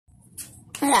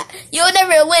You'll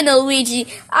never win, Luigi.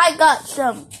 I got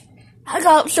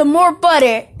some more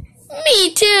butter.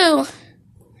 Me too.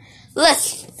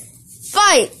 Let's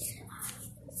fight.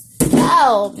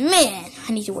 Oh man,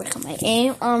 I need to work on my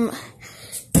aim.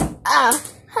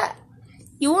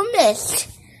 You were missed.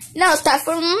 Now it's time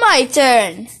for my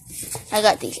turn. I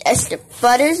got these extra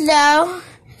butters now.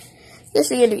 This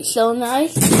is gonna be so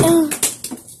nice.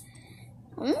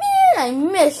 Man, I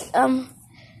missed.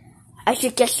 I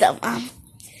should get some.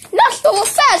 Not so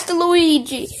fast,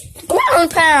 Luigi.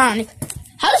 Ground pound.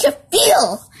 How does it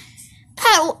feel?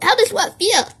 How does what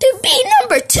feel? To be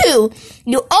number 2.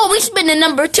 You always been a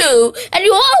number 2, and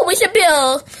you always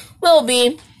will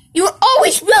be. You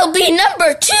always will be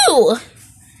number 2.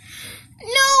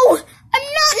 No, I'm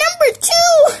not number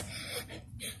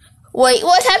 2. Wait,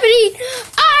 what's happening?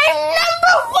 I'm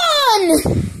number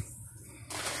 1.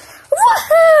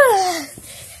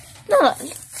 No,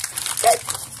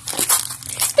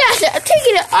 that's it. I'm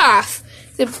taking it off.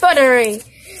 The buttery.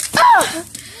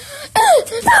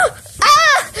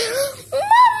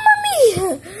 Mamma mia!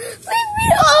 Leave me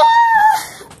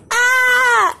alone!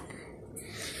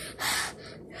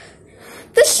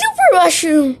 The super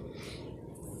mushroom.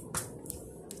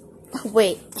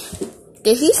 Wait,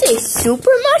 did he say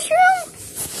super mushroom?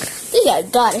 This I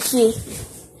gotta see.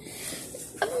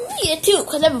 Me too,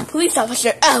 cause I'm a police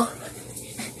officer. Oh,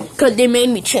 cause they made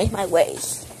me change my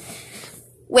ways.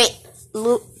 Wait,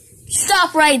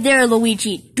 stop right there,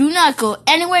 Luigi. Do not go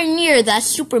anywhere near that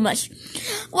super mushroom.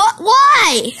 What?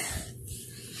 Why?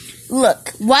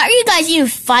 Look, why are you guys even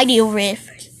fighting over it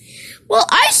first? Well,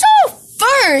 I saw it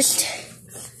first.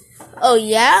 Oh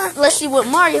yeah? Let's see what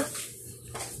Mario...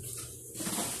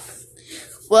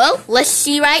 Well, let's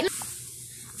see right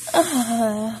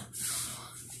now.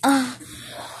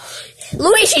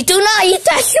 Luigi, do not eat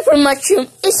that super mushroom.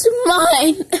 It's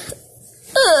mine.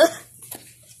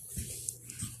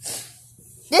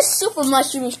 This super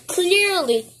mushroom is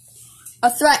clearly a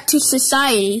threat to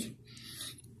society.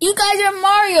 You guys are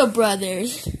Mario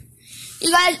Brothers.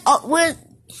 You guys,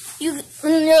 in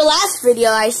your last video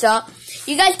I saw,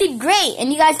 you guys did great,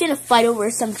 and you guys didn't fight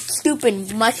over some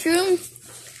stupid mushroom.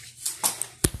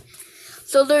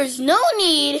 So there's no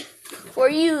need for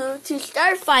you to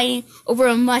start fighting over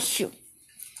a mushroom.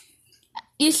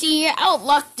 You see, you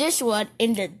outlocked this one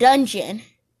in the dungeon.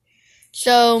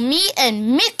 So me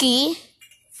and Mickey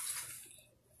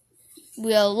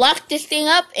will lock this thing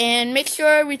up and make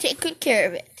sure we take good care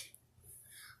of it.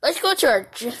 Let's go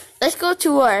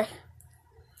to our...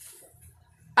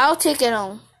 I'll take it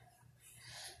home.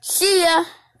 See ya.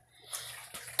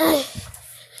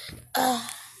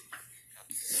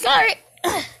 Sorry.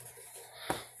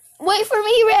 Wait for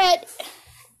me, Red.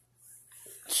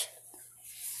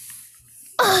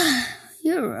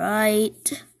 You're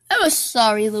right. I was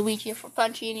sorry, Luigi, for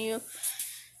punching you.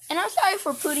 And I'm sorry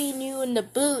for putting you in the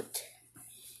boot.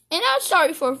 And I'm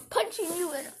sorry for punching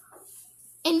you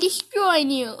and destroying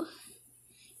you.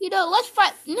 You know, let's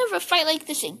never fight like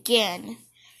this again.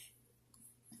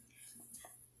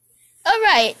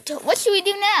 Alright, what should we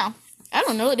do now? I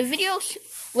don't know, the video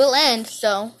will end,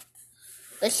 so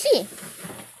let's see.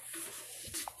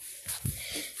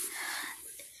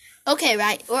 Okay,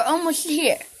 right, we're almost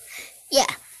here.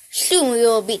 Yeah, soon we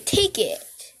will be taking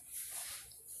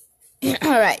it.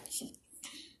 Alright.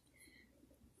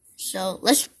 So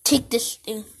let's take this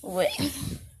thing away.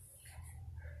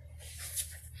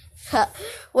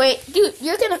 Wait, dude,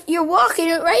 you're walking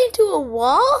it right into a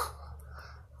wall?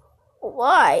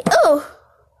 Why? Oh.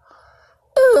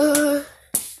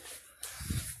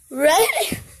 Red,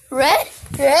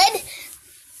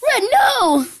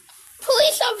 no!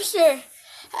 Police officer!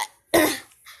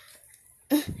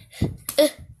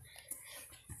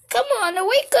 Come on,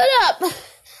 wake up!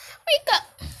 Wake up!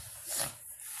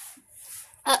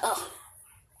 Uh-oh.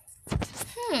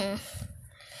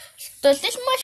 Does this much